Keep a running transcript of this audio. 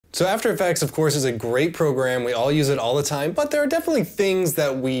So After Effects, of course, is a great program. We all use it all the time, but there are definitely things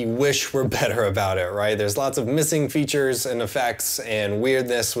that we wish were better about it, right? There's lots of missing features and effects and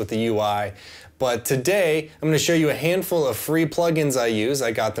weirdness with the UI. But today, I'm going to show you a handful of free plugins I use. I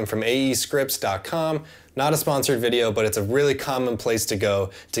got them from aescripts.com. Not a sponsored video, but it's a really common place to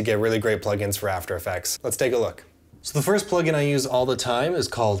go to get really great plugins for After Effects. Let's take a look. So the first plugin I use all the time is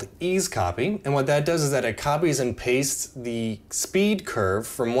called Ease Copy, and what that does is that it copies and pastes the speed curve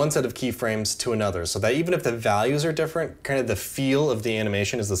from one set of keyframes to another, so that even if the values are different, kind of the feel of the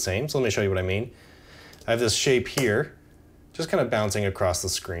animation is the same. So let me show you what I mean. I have this shape here, just kind of bouncing across the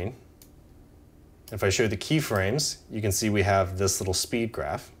screen. If I show you the keyframes, you can see we have this little speed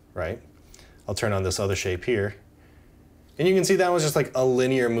graph, right? I'll turn on this other shape here, and you can see that was just like a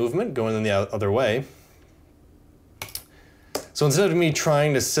linear movement going in the other way. So instead of me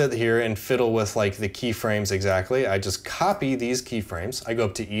trying to sit here and fiddle with like the keyframes exactly, I just copy these keyframes. I go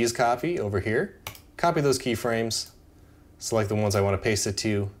up to Ease Copy over here, copy those keyframes, select the ones I want to paste it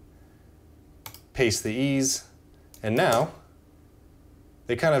to, paste the ease, and now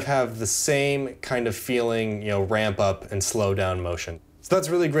they kind of have the same kind of feeling, ramp up and slow down motion. So that's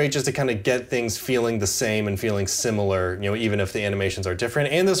really great just to kind of get things feeling the same and feeling similar, even if the animations are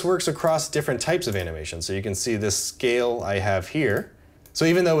different. And this works across different types of animations. So you can see this scale I have here. So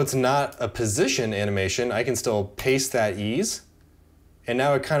even though it's not a position animation, I can still paste that ease. And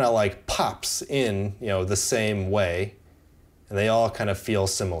now it kind of like pops in, the same way. And they all kind of feel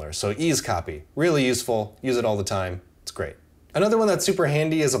similar. So Ease Copy, really useful. Use it all the time. It's great. Another one that's super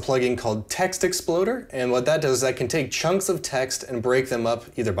handy is a plugin called Text Exploder, and what that does is that can take chunks of text and break them up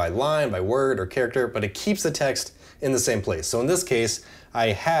either by line, by word, or character, but it keeps the text in the same place. So in this case,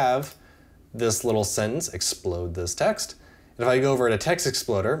 I have this little sentence, explode this text. And if I go over to Text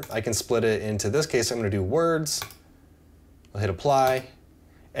Exploder, I can split it into this case, I'm going to do words, I'll hit apply,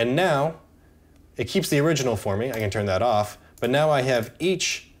 and now it keeps the original for me. I can turn that off, but now I have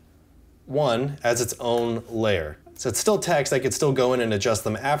each one as its own layer. So it's still text, I could still go in and adjust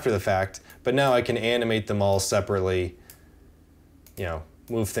them after the fact, but now I can animate them all separately,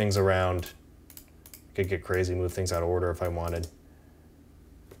 move things around. I could get crazy, move things out of order if I wanted.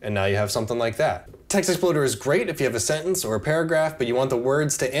 And now you have something like that. Text Exploder is great if you have a sentence or a paragraph, but you want the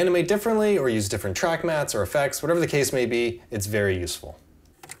words to animate differently or use different track mats or effects, whatever the case may be, it's very useful.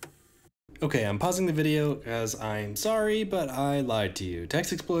 Okay, I'm pausing the video because I'm sorry, but I lied to you.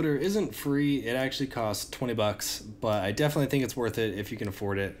 Text Exploder isn't free. It actually costs 20 bucks, but I definitely think it's worth it if you can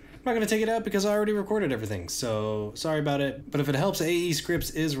afford it. I'm not gonna take it out because I already recorded everything, so sorry about it. But if it helps, AE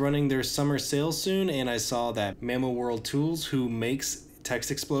Scripts is running their summer sale soon, and I saw that Mammal World Tools, who makes Text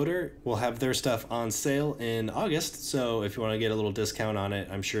Exploder, will have their stuff on sale in August, so if you wanna get a little discount on it,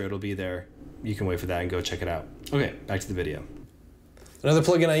 I'm sure it'll be there. You can wait for that and go check it out. Okay, back to the video. Another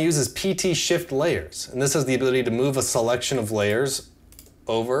plugin I use is PT Shift Layers, and this has the ability to move a selection of layers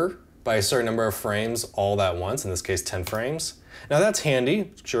over by a certain number of frames all at once, in this case 10 frames. Now that's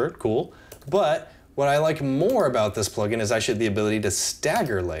handy, sure, cool, but what I like more about this plugin is actually the ability to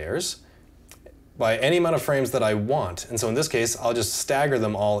stagger layers by any amount of frames that I want. And so in this case, I'll just stagger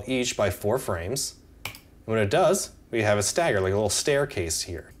them all each by 4 frames. And when it does, we have a stagger, like a little staircase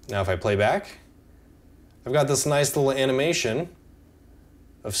here. Now if I play back, I've got this nice little animation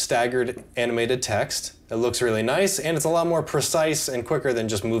of staggered animated text. It looks really nice, and it's a lot more precise and quicker than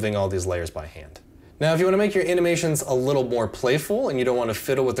just moving all these layers by hand. Now, if you want to make your animations a little more playful and you don't want to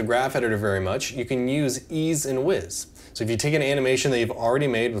fiddle with the graph editor very much, you can use Ease and Wizz. So if you take an animation that you've already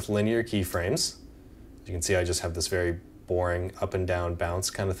made with linear keyframes, you can see I just have this very boring up and down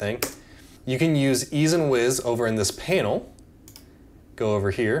bounce kind of thing. You can use Ease and Wizz over in this panel. Go over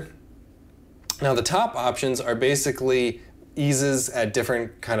here. Now the top options are basically eases at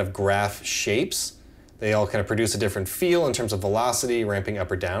different kind of graph shapes. They all kind of produce a different feel in terms of velocity, ramping up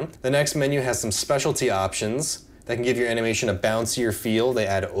or down. The next menu has some specialty options that can give your animation a bouncier feel. They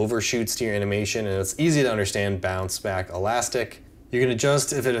add overshoots to your animation, and it's easy to understand: bounce back, elastic. You can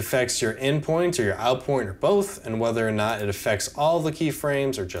adjust if it affects your in point or your out point or both, and whether or not it affects all the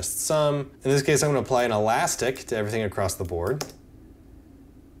keyframes or just some. In this case, I'm going to apply an elastic to everything across the board.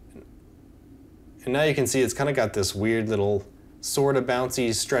 And now you can see it's kind of got this weird little sort of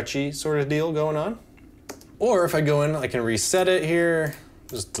bouncy, stretchy sort of deal going on. Or if I go in, I can reset it here,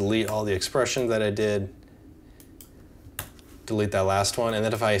 just delete all the expressions that I did, delete that last one, and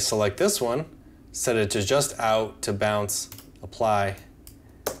then if I select this one, set it to just out, to bounce, apply,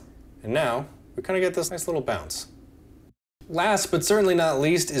 and now we kind of get this nice little bounce. Last but certainly not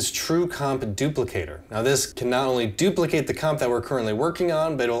least is True Comp Duplicator. Now this can not only duplicate the comp that we're currently working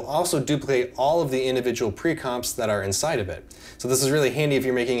on, but it'll also duplicate all of the individual pre-comps that are inside of it. So this is really handy if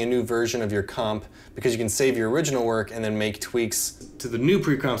you're making a new version of your comp, because you can save your original work and then make tweaks to the new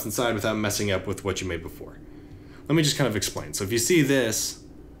pre-comps inside without messing up with what you made before. Let me just kind of explain. So if you see this,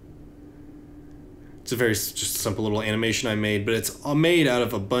 it's a very just simple little animation I made, but it's all made out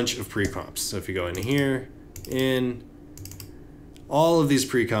of a bunch of pre-comps. So if you go in here, all of these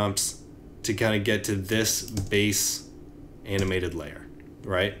pre-comps to kind of get to this base animated layer,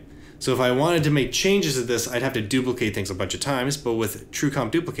 right? So if I wanted to make changes to this, I'd have to duplicate things a bunch of times, but with True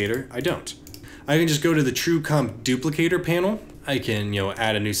Comp Duplicator, I don't. I can just go to the True Comp Duplicator panel. I can,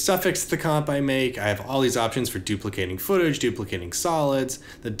 add a new suffix to the comp I make. I have all these options for duplicating footage, duplicating solids.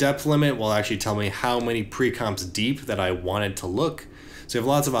 The depth limit will actually tell me how many pre-comps deep that I want it to look. So you have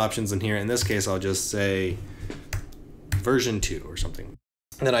lots of options in here. In this case, I'll just say version 2 or something.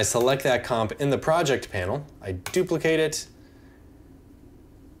 And then I select that comp in the project panel. I duplicate it.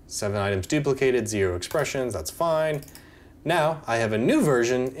 7 items duplicated, 0 expressions, that's fine. Now I have a new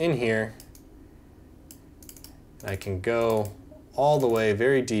version in here. I can go all the way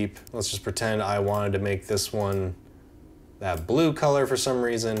very deep. Let's just pretend I wanted to make this one that blue color for some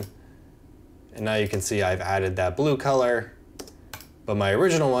reason. And now you can see I've added that blue color, but my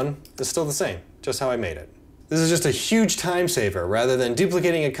original one is still the same, just how I made it. This is just a huge time saver rather than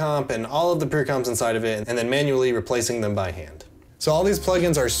duplicating a comp and all of the pre-comps inside of it and then manually replacing them by hand. So all these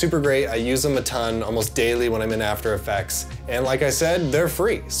plugins are super great. I use them a ton, almost daily when I'm in After Effects. And like I said, they're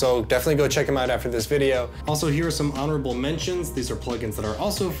free. So definitely go check them out after this video. Also, here are some honorable mentions. These are plugins that are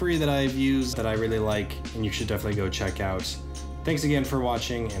also free that I've used that I really like, and you should definitely go check out. Thanks again for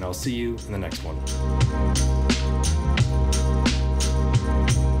watching, and I'll see you in the next one.